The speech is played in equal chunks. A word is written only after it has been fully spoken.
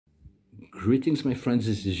Greetings, my friends.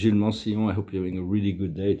 This is Gilles Mancillon. I hope you're having a really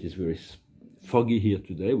good day. It is very foggy here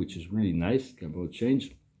today, which is really nice. About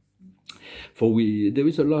change. There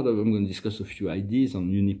is a lot of, I'm going to discuss a few ideas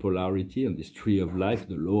on unipolarity, on this tree of life,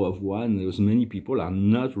 the law of one. There's many people are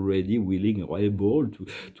not ready, willing, or able to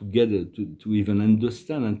even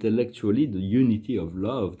understand intellectually the unity of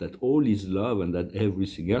love, that all is love and that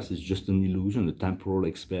everything else is just an illusion, a temporal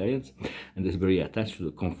experience, and it's very attached to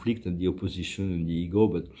the conflict and the opposition and the ego.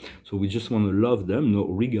 But so we just want to love them, no,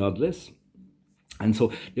 regardless. And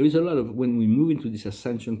so there is a lot of, when we move into this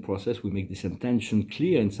ascension process, we make this intention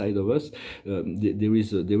clear inside of us. There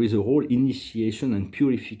is a whole initiation and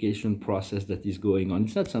purification process that is going on.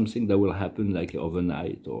 It's not something that will happen like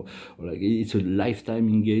overnight or like, it's a lifetime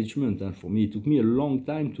engagement. And for me, it took me a long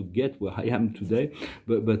time to get where I am today,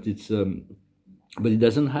 but it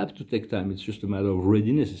doesn't have to take time. It's just a matter of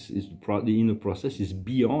readiness. The inner process is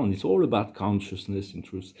beyond. It's all about consciousness, in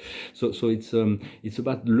truth. So it's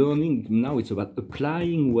about learning. Now it's about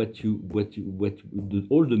applying all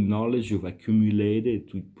the knowledge you've accumulated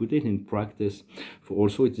to put it in practice.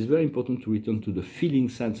 Also, it is very important to return to the feeling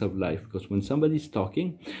sense of life, because when somebody's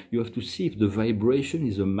talking, you have to see if the vibration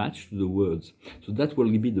is a match to the words. So that will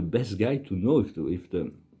be the best guide to know if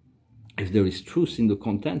there is truth in the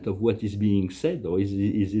content of what is being said, or is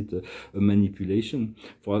it a manipulation.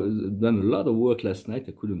 I've done a lot of work last night.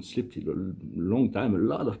 I couldn't sleep till a long time. A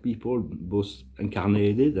lot of people, both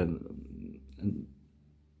incarnated and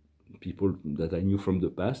people that I knew from the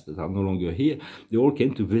past that are no longer here, they all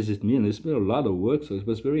came to visit me, and it's been a lot of work, so it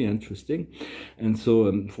was very interesting. And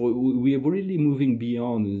so we are really moving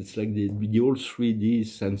beyond. It's like the old 3D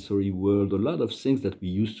sensory world. A lot of things that we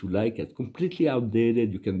used to like are completely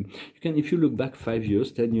outdated. You can if you look back 5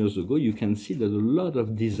 years, 10 years ago, you can see that a lot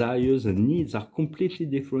of desires and needs are completely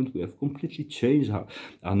different. We have completely changed our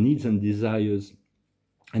needs and desires.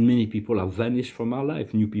 And many people have vanished from our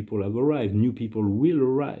life. New people have arrived. New people will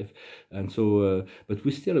arrive. And so, but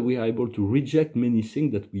we are able to reject many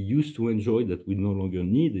things that we used to enjoy that we no longer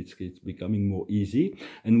need. It's becoming more easy.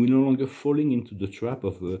 And we're no longer falling into the trap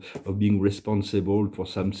of being responsible for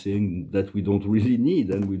something that we don't really need.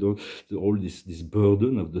 And we don't, all this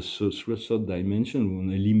burden of the third dimension, we want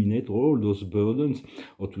to eliminate all those burdens,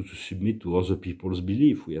 or to submit to other people's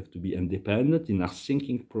belief. We have to be independent in our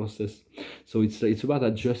thinking process. So it's about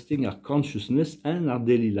adjusting our consciousness and our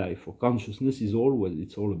daily life. For consciousness is all what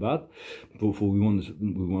it's all about. For we want to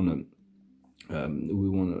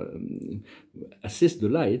assist the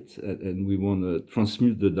light, and we want to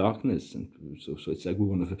transmute the darkness. And so it's like we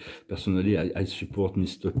want to, personally, I support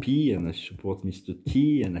Mr. P, and I support Mr.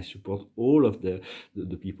 T, and I support all of the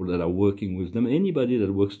people that are working with them. Anybody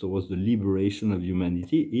that works towards the liberation of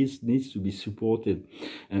humanity needs to be supported.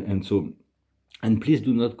 And please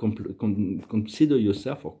do not consider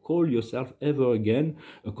yourself or call yourself ever again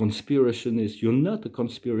a conspirationist. You're not a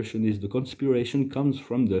conspirationist. The conspiration comes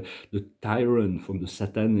from the tyrant, from the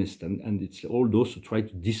satanist, and it's all those who try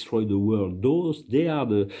to destroy the world.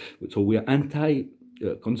 So we are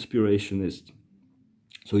anti-conspirationist.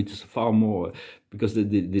 So it's far more, because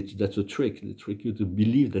that's a trick. They trick you to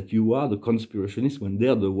believe that you are the conspirationist when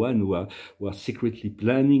they're the one who are secretly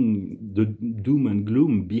planning the doom and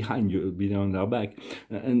gloom behind our back.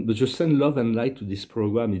 But just send love and light to this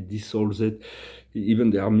program. It dissolves it.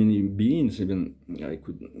 Even there are many beings. Even I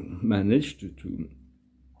could manage to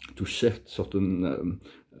shift certain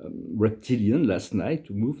reptilian last night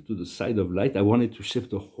to move to the side of light. I wanted to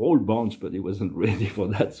shift a whole bunch, but it wasn't ready for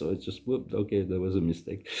that, so it just whooped. Okay, there was a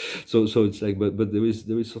mistake. So it's like, but there is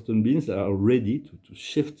certain beings that are ready to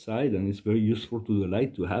shift side, and it's very useful to the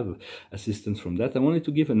light to have assistance from that. I wanted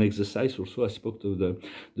to give an exercise also. I spoke to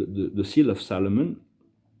the seal of Salomon.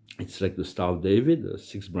 It's like the Star of David, a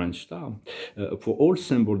 6-branch star. For all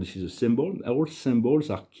symbols, this is a symbol. All symbols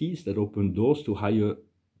are keys that open doors to higher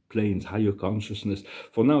planes, higher consciousness.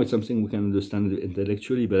 For now, it's something we can understand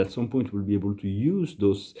intellectually, but at some point we'll be able to use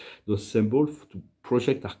those symbols to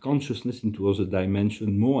project our consciousness into other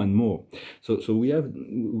dimensions more and more. So we have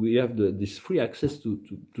this free access to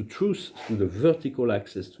truth, to the vertical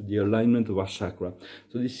access, to the alignment of our chakra.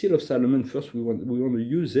 So the seal of Salomon, first we want to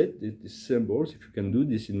use it, these symbols, if you can do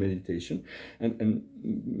this in meditation, and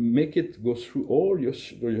make it go through all your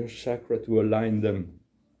chakra to align them.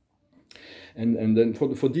 And then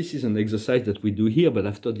for this is an exercise that we do here, but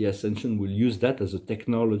after the ascension, we'll use that as a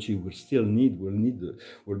technology. We'll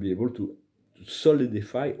be able to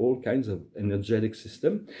solidify all kinds of energetic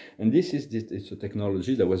system. And it's a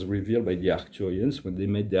technology that was revealed by the Arcturians when they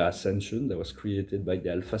made their ascension, that was created by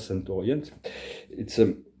the Alpha Centaurians. It's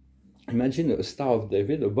imagine a Star of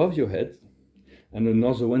David above your head and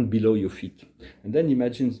another one below your feet. And then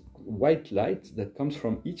imagine white light that comes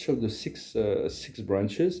from each of the six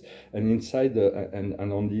branches, and inside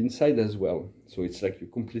and on the inside as well. So it's like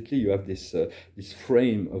you have this this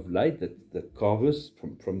frame of light that covers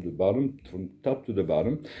from the bottom, from top to the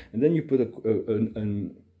bottom, and then you put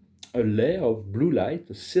a layer of blue light,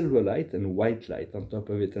 a silver light, and white light on top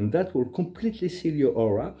of it, and that will completely seal your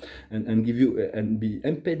aura and give you and be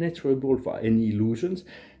impenetrable for any illusions,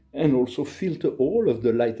 and also filter all of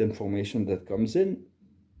the light information that comes in,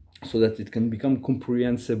 so that it can become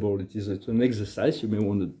comprehensible. It's an exercise. You may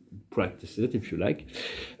want to practice it if you like.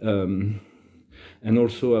 And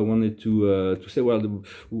also I wanted to say, well,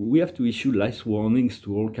 we have to issue life warnings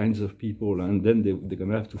to all kinds of people, and then they're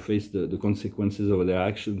going to have to face the consequences of their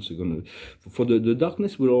actions. They're going to, for the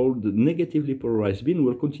darkness, the negatively polarized being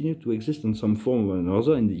will continue to exist in some form or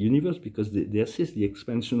another in the universe, because they assist the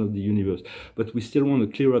expansion of the universe. But we still want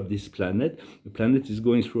to clear up this planet. The planet is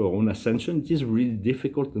going through her own ascension. It is really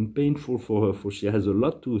difficult and painful for her, for she has a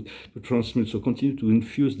lot to transmit. So continue to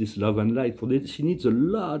infuse this love and light. For this, she needs a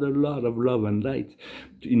lot of love and light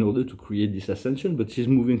in order to create this ascension, but she's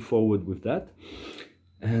moving forward with that.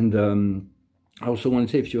 And I also want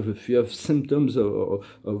to say, if you have symptoms of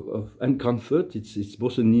uncomfort, it's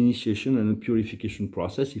both an initiation and a purification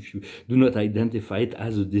process. If you do not identify it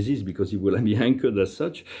as a disease, because you will be anchored as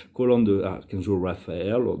such, call on the Archangel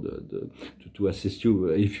Raphael or to assist you.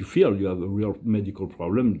 If you feel you have a real medical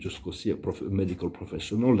problem, just go see a medical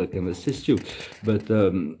professional that can assist you.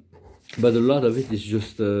 But a lot of it is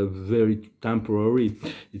just very temporary.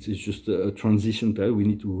 It is just a transition period. We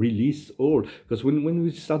need to release all, because when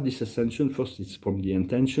we start this ascension, first it's from the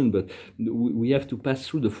intention, but we have to pass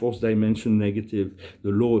through the fourth dimension negative, the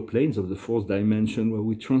lower planes of the fourth dimension, where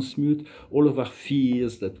we transmute all of our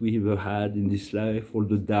fears that we ever had in this life, all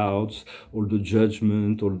the doubts, all the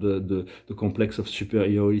judgment, all the complex of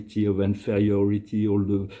superiority, of inferiority, all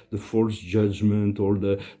the false judgment, all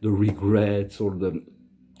the regrets, all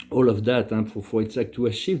of that, and for it's like to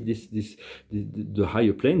achieve the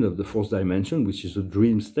higher plane of the fourth dimension, which is a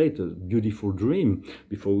dream state, a beautiful dream,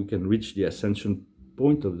 before we can reach the ascension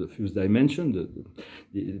point of the fifth dimension.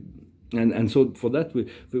 And so for that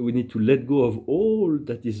we need to let go of all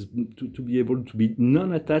that is, to be able to be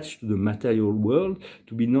non-attached to the material world,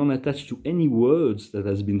 to be non-attached to any words that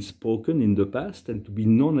has been spoken in the past, and to be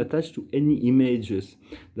non-attached to any images.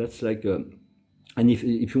 That's like and if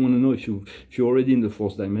you want to know if you're already in the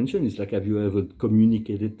fourth dimension, it's like, have you ever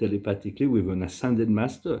communicated telepathically with an ascended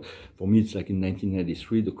master? For me, it's like in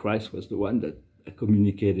 1993, the Christ was the one that I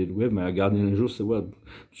communicated with. My guardian angel said, well,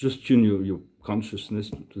 just tune your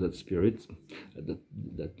consciousness to that spirit,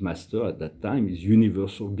 that master at that time is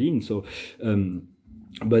universal being. So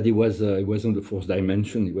but it was on the fourth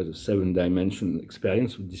dimension. It was a 7-dimension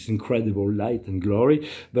experience with this incredible light and glory.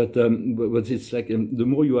 But it's like, the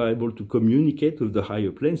more you are able to communicate with the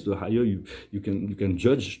higher planes, the higher you can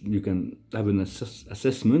judge, you can have an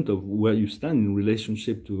assessment of where you stand in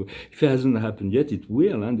relationship to. If it hasn't happened yet, it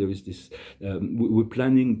will. And there is this. We're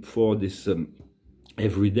planning for this.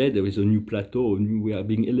 Every day there is a new plateau, we are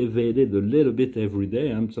being elevated a little bit every day,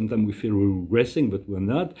 and sometimes we feel we're regressing, but we're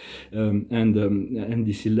not. And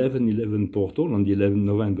this 11/11 portal on the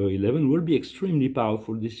November 11 will be extremely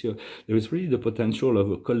powerful this year. There is really the potential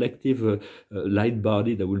of a collective light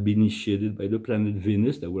body that will be initiated by the planet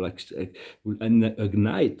Venus, that will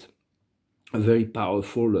ignite a very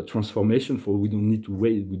powerful transformation. For we don't need to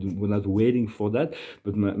wait, we're not waiting for that.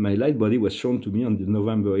 But my light body was shown to me on the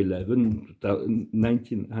November 11,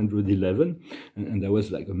 1911, and that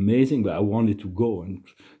was like amazing. But I wanted to go and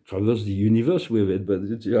traverse the universe with it, but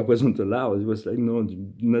I wasn't allowed. It was like, no,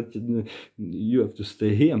 you have to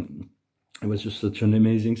stay here. It was just such an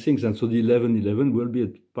amazing thing. And so the 11/11 will be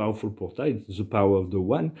a powerful portal. It's the power of the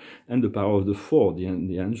one and the power of the four, the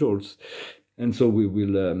angels. And so we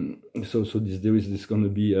will. There is going to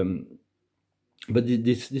be. But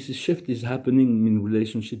this shift is happening in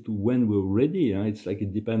relationship to when we're ready. It's like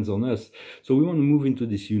it depends on us. So we want to move into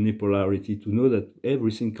this unipolarity, to know that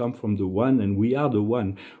everything comes from the one, and we are the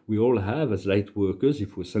one. We all have, as light workers,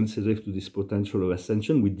 if we're sensitive to this potential of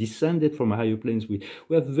ascension, we descended from higher planes. We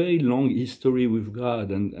have very long history with God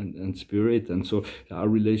and spirit, and so our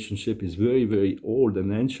relationship is very, very old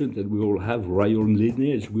and ancient, and we all have royal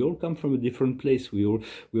lineage. We all come from a different place. We all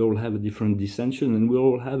have a different descension, and we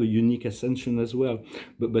all have a unique ascension as well,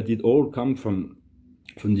 but it all comes from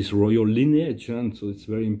this royal lineage, and so it's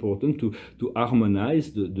very important to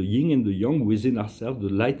harmonize the yin and the yang within ourselves, the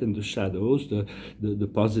light and the shadows, the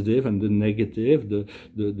positive and the negative, the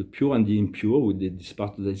pure and the impure, with this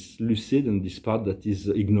part that is lucid and this part that is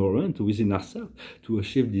ignorant within ourselves, to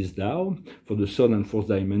achieve this Tao. For the third and fourth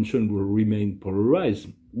dimension will remain polarized.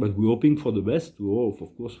 but we're hoping for the best, to all,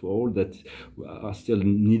 of course, for all that are still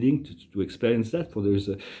needing to experience that. For there's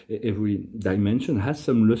every dimension has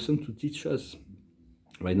some lesson to teach us.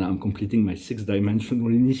 Right now, I'm completing my 6-dimensional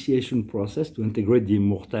initiation process to integrate the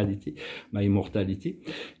immortality, my immortality.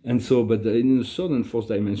 And so, but in the 3rd and 4th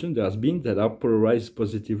dimension, there's beings that are polarized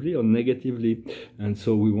positively or negatively. And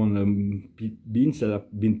so we want beings that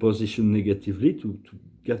have been positioned negatively to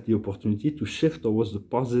get the opportunity to shift towards the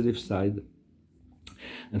positive side.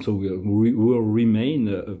 And so we will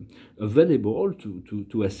remain available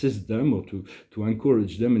to assist them or to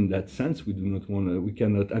encourage them in that sense. We do not want to, we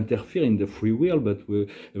cannot interfere in the free will, but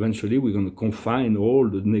eventually we're going to confine all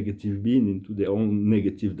the negative being into their own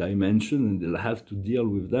negative dimension, and they'll have to deal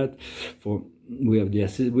with that. For we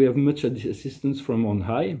have much assistance from on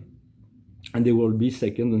high, and there will be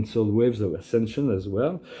 2nd and 3rd waves of ascension as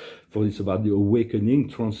well. For it's about the awakening,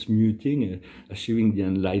 transmuting, achieving the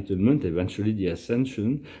enlightenment, eventually the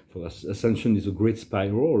ascension. For us, ascension is a great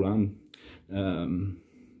spiral,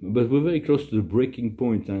 but we're very close to the breaking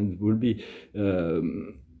point, and we'll be,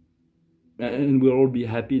 and we'll all be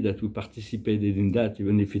happy that we participated in that,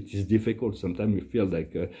 even if it is difficult. Sometimes we feel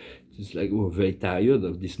like it's like we're very tired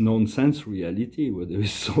of this nonsense reality where there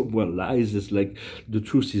is so much lies. It's like the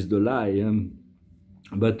truth is the lie.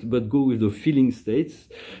 But go with the feeling states,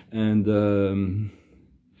 and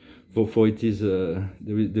for it is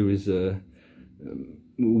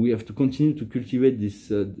we have to continue to cultivate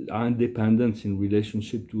this our independence in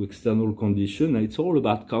relationship to external condition. And it's all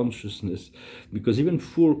about consciousness, because even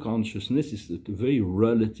full consciousness is a very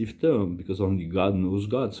relative term, because only God knows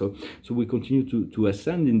God. So we continue to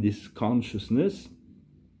ascend in this consciousness.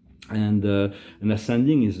 And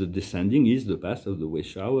ascending is the descending is the path of the way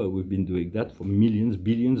shower. We've been doing that for millions,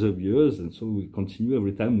 billions of years, and so we continue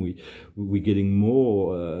every time we're getting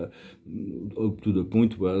more up to the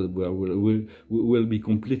point where we'll be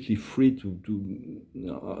completely free to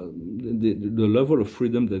the level of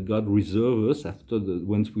freedom that God reserves us after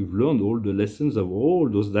once we've learned all the lessons of all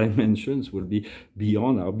those dimensions will be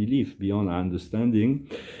beyond our belief, beyond our understanding,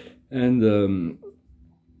 and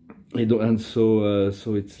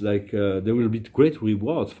so it's like there will be great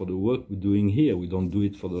rewards for the work we're doing here. We don't do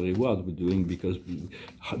it for the reward. We're doing because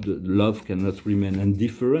the love cannot remain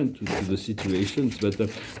indifferent to the situations. But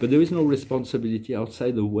there is no responsibility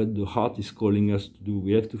outside of what the heart is calling us to do.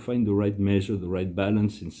 We have to find the right measure, the right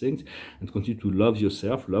balance in things, and continue to love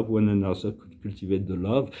yourself, love one another, cultivate the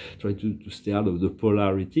love, try to stay out of the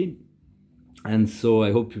polarity. And so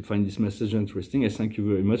I hope you find this message interesting. I thank you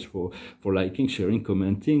very much for liking, sharing,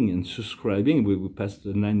 commenting, and subscribing. We passed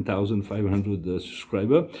 9,500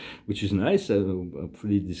 subscribers, which is nice.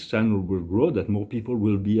 Hopefully this channel will grow, that more people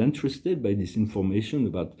will be interested by this information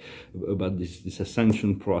about this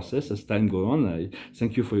ascension process as time goes on. I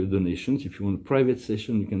thank you for your donations. If you want a private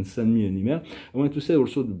session, you can send me an email. I want to say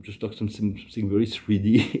also, just talk something very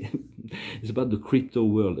 3D. It's about the crypto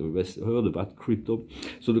world. Everybody's heard about crypto.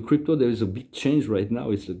 So the crypto, there is a big change right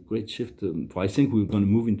now. It's a great shift. I think we're going to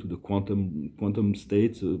move into the quantum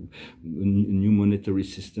state, a new monetary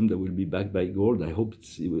system that will be backed by gold. I hope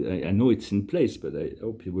I know it's in place, but I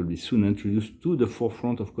hope it will be soon introduced to the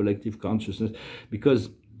forefront of collective consciousness, because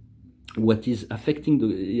what is affecting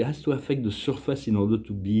it has to affect the surface in order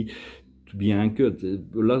to be anchored. A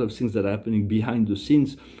lot of things that are happening behind the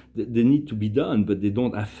scenes, they need to be done, but they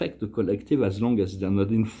don't affect the collective as long as they're not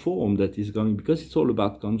informed that is going, because it's all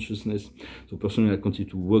about consciousness. So personally, I continue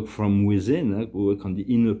to work from within, work on the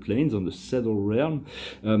inner planes, on the subtle realm.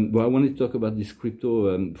 But I want to talk about this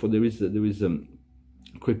crypto.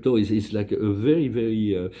 Crypto is like a very,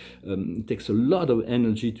 very, takes a lot of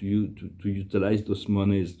energy to utilize those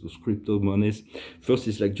monies, those crypto monies. First,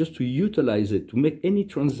 it's like just to utilize it, to make any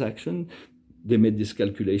transaction. They made this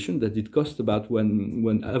calculation that it costs about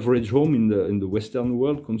one average home in the Western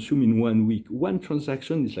world consume in 1 week. One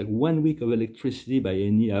transaction is like 1 week of electricity by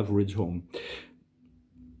any average home.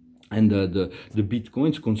 And the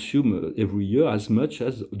bitcoins consume every year as much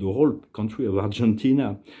as the whole country of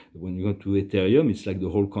Argentina. When you go to Ethereum, it's like the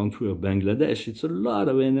whole country of Bangladesh. It's a lot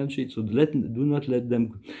of energy. So do not let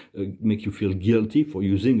them make you feel guilty for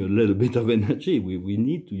using a little bit of energy. We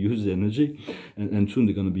need to use energy. And soon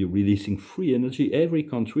they're going to be releasing free energy. Every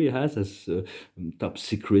country has as top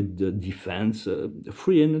secret defense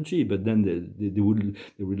free energy. But then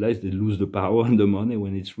they realize they lose the power and the money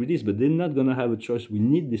when it's released. But they're not going to have a choice. We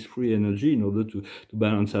need this free energy in order to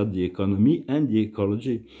balance out the economy and the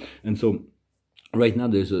ecology. And so right now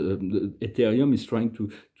there's Ethereum is trying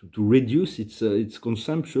to reduce its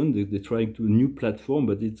consumption. They're trying to a new platform,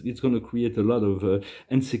 but it's going to create a lot of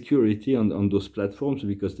insecurity on those platforms,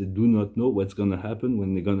 because they do not know what's going to happen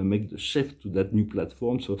when they're going to make the shift to that new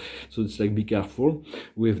platform. So it's like, be careful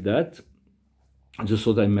with that. I just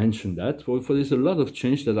thought I mentioned that. For there's a lot of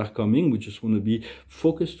change that are coming. We just want to be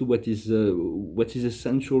focused to what is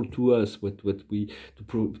essential to us, what we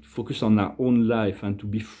focus on our own life, and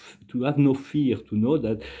to have no fear, to know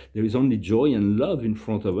that there is only joy and love in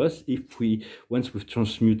front of us. If once we've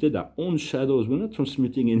transmuted our own shadows, we're not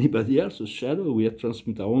transmuting anybody else's shadow. We have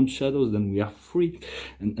transmuted our own shadows, then we are free,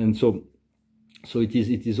 and so it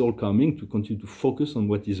is all coming to continue to focus on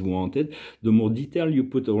what is wanted. The more detail you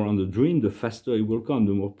put around the dream, the faster it will come.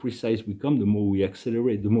 The more precise we come, the more we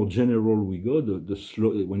accelerate. The more general we go, the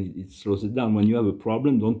slow, when it slows it down. When you have a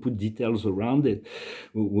problem, don't put details around it.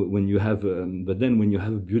 When you have, but then when you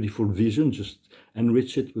have a beautiful vision, just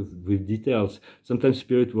enrich it with details. Sometimes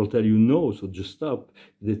Spirit will tell you no, so just stop.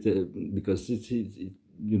 Because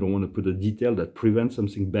you don't want to put a detail that prevents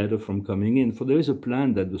something better from coming in. For there is a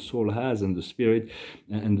plan that the soul has, and the spirit,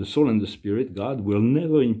 and the soul and the spirit, God, will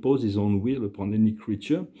never impose his own will upon any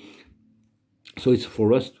creature. So it's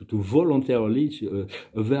for us to voluntarily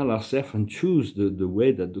avail ourselves and choose the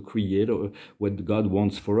way that the Creator, what God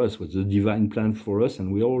wants for us, what's the divine plan for us,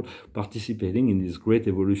 and we're all participating in this great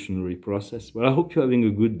evolutionary process. Well, I hope you're having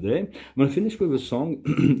a good day. I'm going to finish with a song.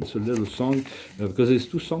 It's a little song, because there's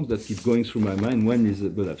two songs that keep going through my mind. One is,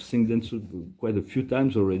 but I've sung them quite a few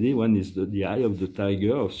times already. One is the Eye of the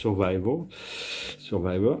Tiger of Survivor.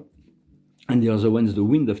 And the other one is The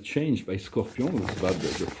Wind of Change by Scorpion. It's about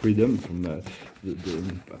the freedom from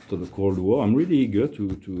after the Cold War. I'm really eager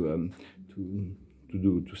to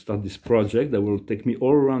start this project that will take me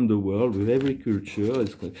all around the world with every culture.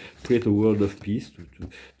 It's going to create a world of peace, to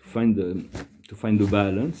find the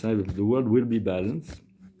balance. The world will be balanced.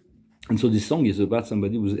 And so this song is about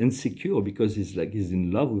somebody who's insecure because he's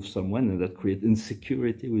in love with someone, and that creates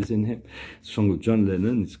insecurity within him. It's a song of John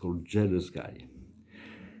Lennon. It's called Jealous Guy.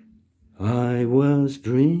 I was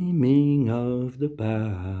dreaming of the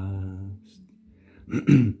past,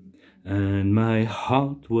 and my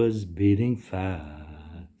heart was beating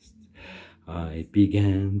fast. I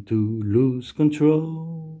began to lose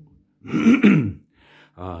control.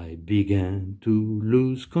 I began to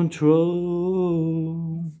lose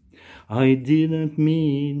control. I didn't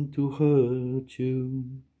mean to hurt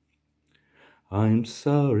you. I'm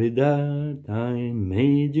sorry that I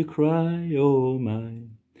made you cry, oh my.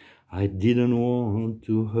 I didn't want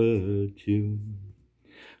to hurt you.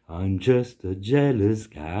 I'm just a jealous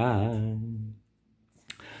guy.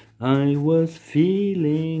 I was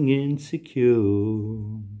feeling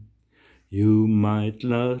insecure. You might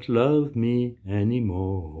not love me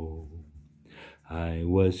anymore. I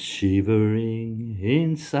was shivering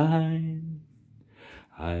inside.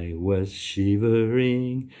 I was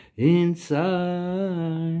shivering inside.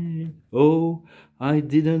 Oh, I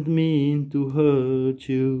didn't mean to hurt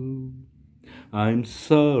you. I'm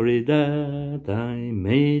sorry that I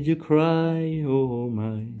made you cry, oh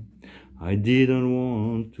my. I didn't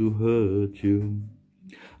want to hurt you.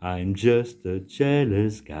 I'm just a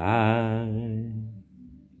jealous guy.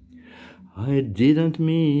 I didn't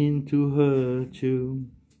mean to hurt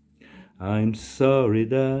you. I'm sorry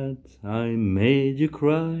that I made you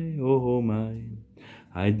cry, oh my.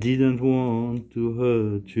 I didn't want to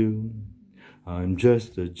hurt you. I'm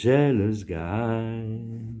just a jealous guy.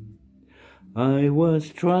 I was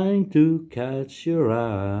trying to catch your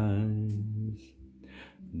eyes,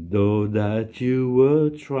 though that you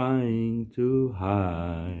were trying to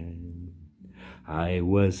hide. I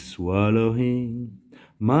was swallowing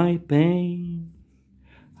my pain.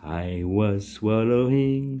 I was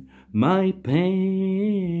swallowing my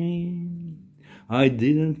pain. I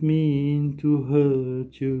didn't mean to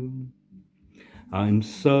hurt you. I'm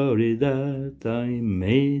sorry that I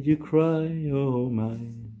made you cry, oh my.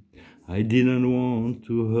 I didn't want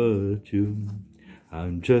to hurt you.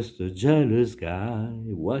 I'm just a jealous guy.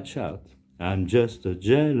 Watch out. I'm just a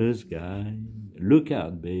jealous guy. Look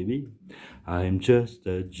out, baby. I'm just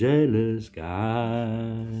a jealous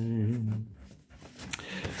guy.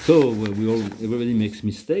 So everybody makes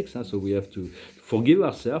mistakes, huh? So we have to forgive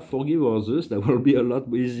ourselves, forgive others. That will be a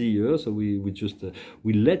lot easier. So we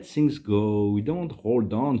let things go. We don't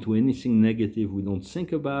hold on to anything negative. We don't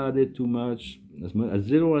think about it too much, as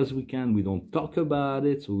little as we can. We don't talk about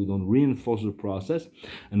it, so we don't reinforce the process,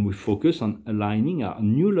 and we focus on aligning our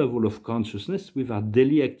new level of consciousness with our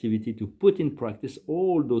daily activity to put in practice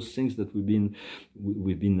all those things that we've been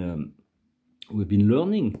we've been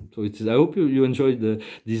learning. So I hope you enjoyed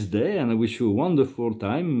this day, and I wish you a wonderful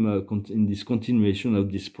time in this continuation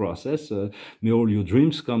of this process. May all your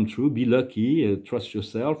dreams come true. Be lucky, trust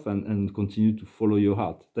yourself, and continue to follow your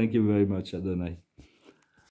heart. Thank you very much, Adonai.